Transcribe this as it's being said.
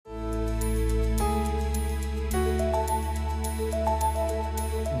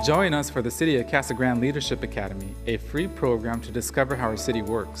Join us for the City of Casa Grande Leadership Academy, a free program to discover how our city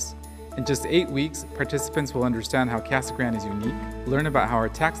works. In just 8 weeks, participants will understand how Casa Grande is unique, learn about how our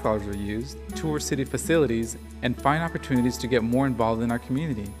tax dollars are used, tour city facilities, and find opportunities to get more involved in our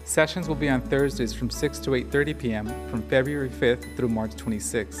community. Sessions will be on Thursdays from 6 to 8:30 p.m. from February 5th through March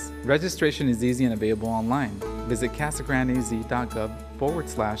 26th. Registration is easy and available online. Visit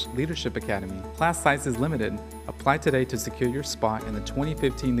casagrandez.gov/Leadership Academy. Class size is limited. Apply today to secure your spot in the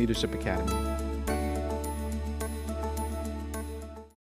 2015 Leadership Academy.